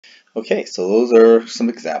Okay, so those are some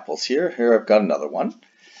examples here. Here I've got another one.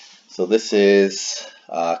 So this is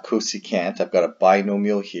cosecant. I've got a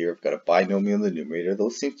binomial here. I've got a binomial in the numerator.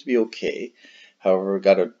 Those seem to be okay. However, I've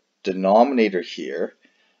got a denominator here.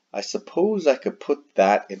 I suppose I could put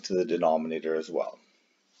that into the denominator as well.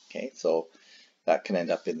 Okay, so that can end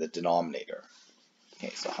up in the denominator.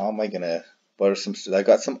 Okay, so how am I gonna, what are some, I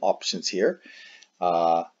got some options here.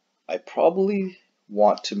 I probably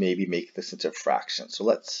want to maybe make this into a fraction. So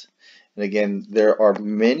let's, and again, there are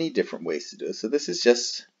many different ways to do it. So this is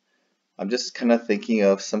just, I'm just kind of thinking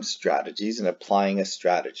of some strategies and applying a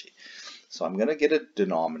strategy. So I'm going to get a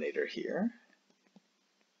denominator here.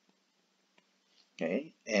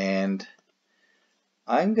 Okay, and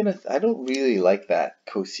I don't really like that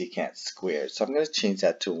cosecant squared, so I'm going to change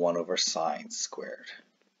that to 1 over sine squared.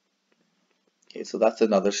 Okay, so that's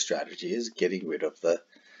another strategy, is getting rid of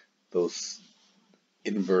those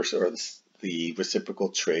inverse or the reciprocal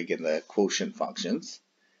trig and the quotient functions.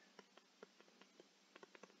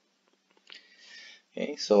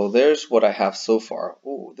 Okay, so there's what I have so far.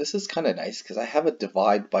 Oh, this is kind of nice because I have a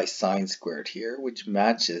divide by sine squared here, which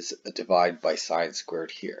matches a divide by sine squared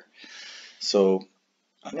here. So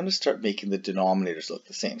I'm going to start making the denominators look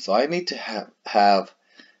the same. So I need to have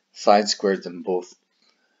sine squared in both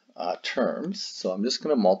terms. So I'm just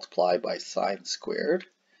going to multiply by sine squared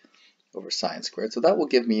over sine squared. So that will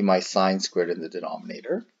give me my sine squared in the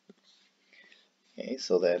denominator. Okay,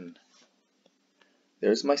 so then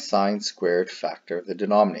there's my sine squared factor of the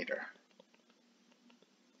denominator.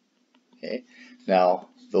 Okay, now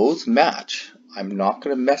those match. I'm not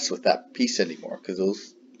going to mess with that piece anymore because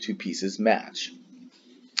those two pieces match.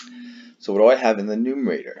 So what do I have in the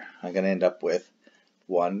numerator? I'm going to end up with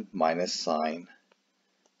 1 minus sine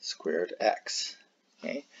squared x.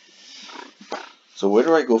 Okay, so where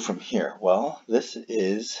do I go from here? Well, this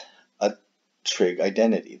is a trig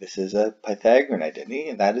identity. This is a Pythagorean identity,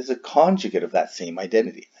 and that is a conjugate of that same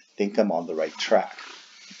identity. I think I'm on the right track.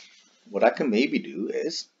 What I can maybe do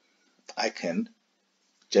is I can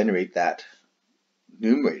generate that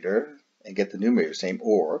numerator and get the numerator same,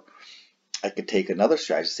 or I could take another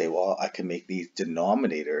strategy and say, well, I can make these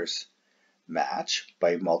denominators match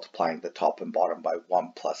by multiplying the top and bottom by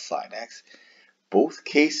 1 plus sine x. Both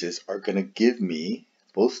cases are going to give me,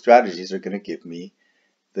 both strategies are going to give me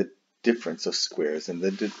the difference of squares in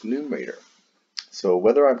the numerator. So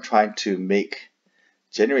whether I'm trying to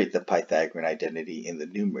generate the Pythagorean identity in the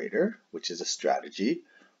numerator, which is a strategy,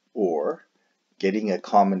 or getting a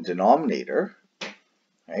common denominator,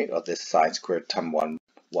 right, of this sine squared times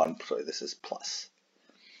 1, sorry, this is plus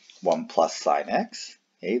 1 plus sine x.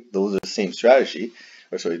 Okay, those are the same strategy,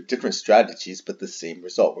 or sorry, different strategies, but the same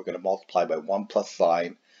result. We're going to multiply by 1 plus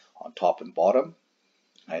sine on top and bottom.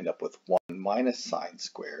 I end up with 1 minus sine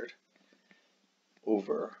squared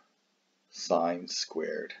over sine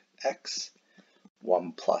squared x,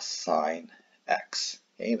 1 plus sine x.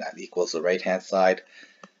 Okay, that equals the right hand side.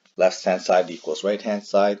 Left hand side equals right hand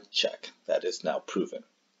side. Check. That is now proven.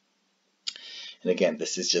 And again,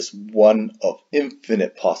 this is just one of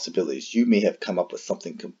infinite possibilities. You may have come up with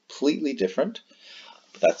something completely different,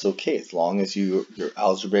 but that's okay as long as your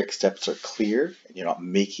algebraic steps are clear and you're not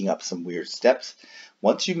making up some weird steps.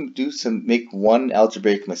 Once you make one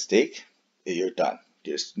algebraic mistake, you're done.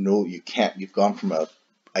 You can't. You've gone from an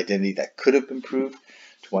identity that could have been proved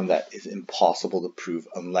to one that is impossible to prove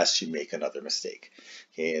unless you make another mistake.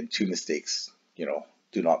 Okay, and two mistakes,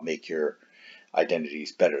 do not make your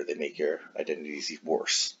identities better, they make your identities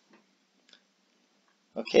worse.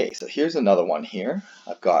 Okay, so here's another one here.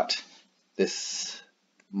 I've got this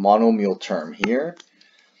monomial term here.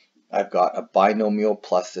 I've got a binomial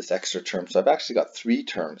plus this extra term, so I've actually got 3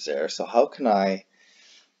 terms there. So how can I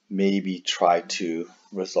maybe try to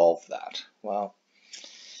resolve that? Well,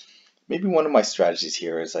 maybe one of my strategies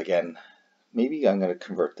here is, again, maybe I'm going to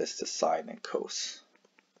convert this to sine and cos.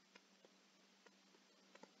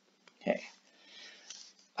 Okay.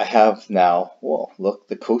 I have now, well, look,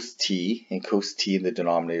 the cos t and cos t in the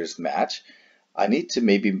denominators match. I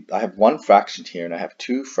have one fraction here and I have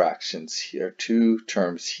 2 fractions here, 2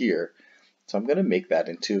 terms here. So I'm going to make that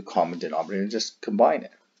into a common denominator and just combine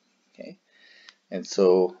it. Okay, and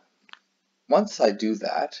so once I do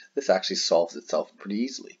that, this actually solves itself pretty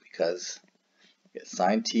easily because I get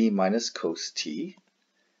sine t minus cos t,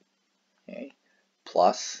 okay,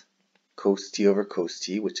 plus cos t over cos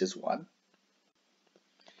t, which is 1.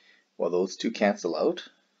 Well, those 2 cancel out.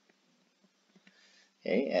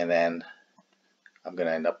 Okay, and then I'm going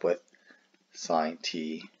to end up with sine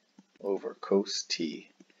t over cos t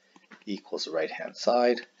equals the right hand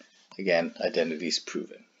side. Again, identity is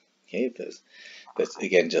proven. Okay, That's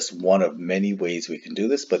again just one of many ways we can do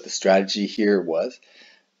this, but the strategy here was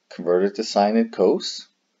convert it to sine and cos,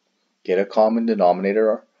 get a common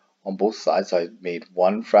denominator on both sides. So I made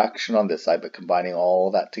one fraction on this side, but combining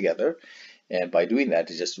all that together, and by doing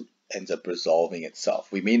that, it just ends up resolving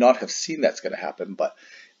itself. We may not have seen that's going to happen, but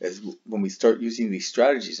when we start using these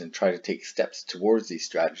strategies and try to take steps towards these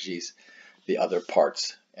strategies, the other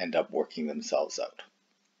parts end up working themselves out.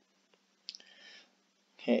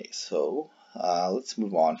 Okay, so let's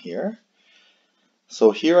move on here.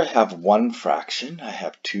 So here I have one fraction, I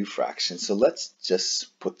have two fractions, so let's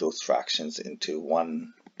just put those fractions into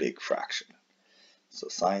one big fraction. So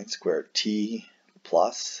sine squared t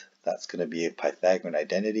plus, that's going to be a Pythagorean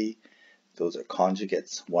identity. Those are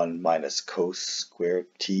conjugates, 1 minus cos squared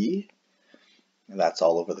t, and that's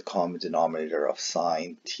all over the common denominator of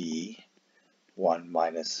sine t, 1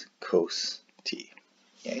 minus cos t.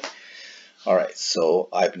 Okay. All right, so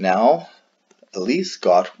I've now at least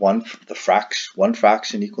got one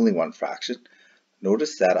fraction equaling one fraction.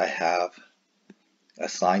 Notice that I have a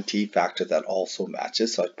sine t factor that also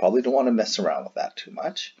matches, so I probably don't want to mess around with that too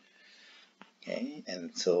much. Okay,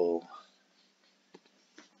 and so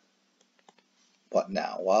what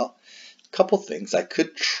now? Well, a couple things. I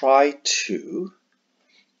could try to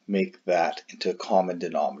make that into a common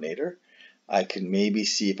denominator. I can maybe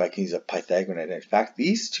see if I can use a Pythagorean identity. In fact,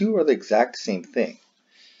 these two are the exact same thing.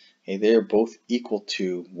 Okay, they are both equal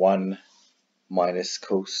to 1 minus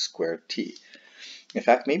cos squared t. In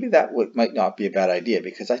fact, maybe that might not be a bad idea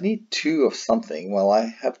because I need two of something. Well, I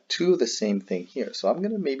have two of the same thing here, so I'm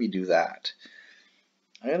going to maybe do that.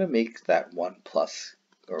 I'm going to make that 1 plus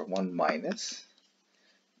or 1 minus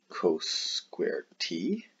cos squared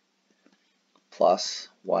t plus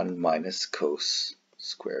 1 minus cos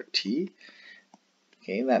squared t.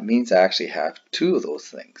 Okay, that means I actually have two of those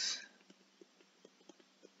things.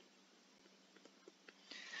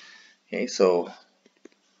 Okay, so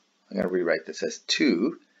I'm going to rewrite this as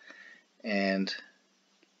 2 and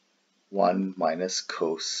 1 minus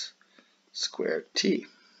cos squared t.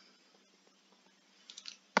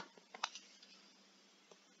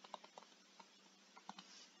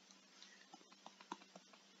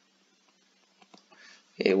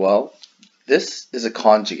 Okay, well, this is a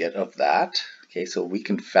conjugate of that. Okay, so we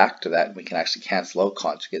can factor that and we can actually cancel out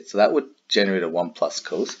conjugates. So that would generate a 1 plus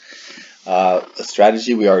cos. The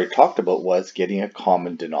strategy we already talked about was getting a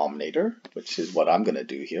common denominator, which is what I'm going to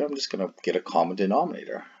do here. I'm just going to get a common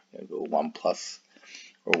denominator. I'm going to go 1 plus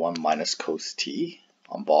or 1 minus cos t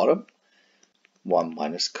on bottom, 1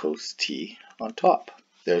 minus cos t on top.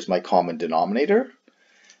 There's my common denominator.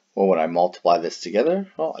 Well, when I multiply this together,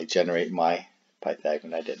 well, I generate my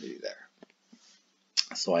Pythagorean identity there.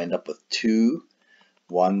 So I end up with 2,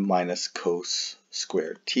 1 minus cos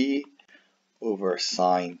squared t over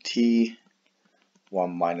sine t,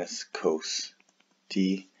 1 minus cos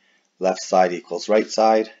t. Left side equals right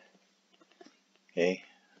side. Okay,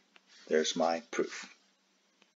 there's my proof.